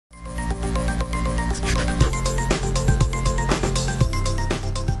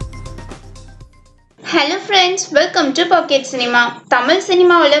Hello friends, welcome to packet cinema. Tamil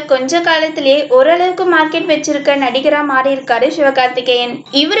சினிமாவில் கொஞ்ச காலத்திலேயே ஓரளவுக்கு மார்க்கெட் வச்சிருக்க நடிகராக மாறி இருக்காரு சிவகார்த்திகேயன்.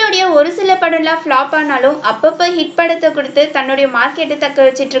 இவருடைய ஒரு சில படம்லாம் ஃப்ளாப் ஆனாலும் அப்பப்போ ஹிட் படத்தை கொடுத்து தன்னுடைய மார்க்கெட்டை தக்க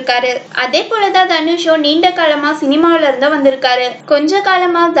வச்சிட்டு இருக்காரு. அதே போலதான் தனுஷும் நீண்ட காலமா சினிமாவில இருந்து வந்திருக்காரு. கொஞ்ச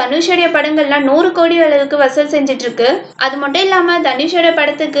காலமா தனுஷோடைய படங்கள்லாம் 100 கோடி அளவுக்கு வசூல் செஞ்சுட்டு இருக்கு. அது மட்டும் இல்லாம தனுஷோட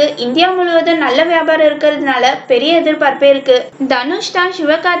படத்துக்கு இந்தியா முழுவதும் நல்ல வியாபாரம் இருக்கிறதுனால பெரிய எதிர்பார்ப்பே இருக்கு. தனுஷ் தான்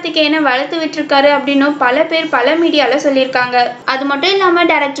சிவகார்த்திகேயனை வளர்த்து விட்டுருக்காரு அப்படின்னு பல பேர் பல மீடியால சொல்லியிருக்காங்க. அது மட்டும் இல்லாம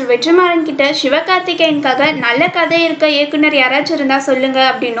டைரக்டர் வெற்றிமாறன் கிட்ட சிவகார்த்திகேயனுக்காக நல்ல கதை இருக்க இயக்குனர் யாராச்சும் இருந்தா சொல்லுங்க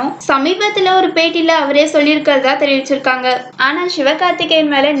அப்படின்னு சமீபத்துல ஒரு பேட்டியில அவரே சொல்லியிருக்கிறதா தெரிவிச்சிருக்காங்க. ஆனா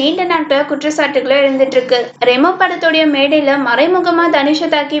சிவகார்த்திகேயன் மேல நீண்ட நாட்கள குற்றச்சாட்டுகளும் எழுந்துட்டு இருக்கு. ரெமோ படத்துடைய மேடையில மறைமுகமா தனுஷை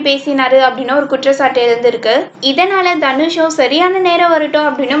தாக்கி பேசினாரு அப்படின்னு ஒரு குற்றச்சாட்டு எழுந்திருக்கு. இதனால தனுஷும் சரியான நேரம் வரட்டும்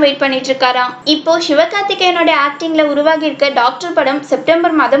அப்படின்னு வெயிட் பண்ணிட்டு இருக்காராம். இப்போ சிவகார்த்திகேயனோட ஆக்டிங்ல உருவாகி இருக்க டாக்டர் படம்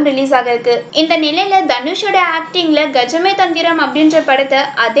செப்டம்பர் மாதம் ரிலீஸ் ஆக இருக்கு. இந்த நிலையில தனுஷோட ஆக்டிங்ல கஜமே தந்திரம் அப்படின்ற படத்தை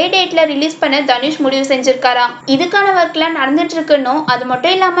அதே டேட்ல ரிலீஸ் பண்ண தனுஷ் முடிவு செஞ்சிருக்காராம். இதுக்கான ஒர்க்லாம் நடந்துட்டு இருக்குன்னு, அது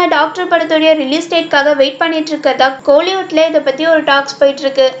மட்டும் இல்லாம டாக்டர் படத்துடைய ரிலீஸ் டேட்காக வெயிட் பண்ணிட்டு இருக்கதா கோலிவுட்ல இதை பத்தி ஒரு டாக்ஸ் போயிட்டு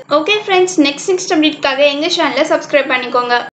இருக்கு. ஓகே ஃப்ரெண்ட்ஸ், நெக்ஸ்ட் அப்டேட்காக எங்க சேனலை சப்ஸ்கிரைப் பண்ணிக்கோங்க.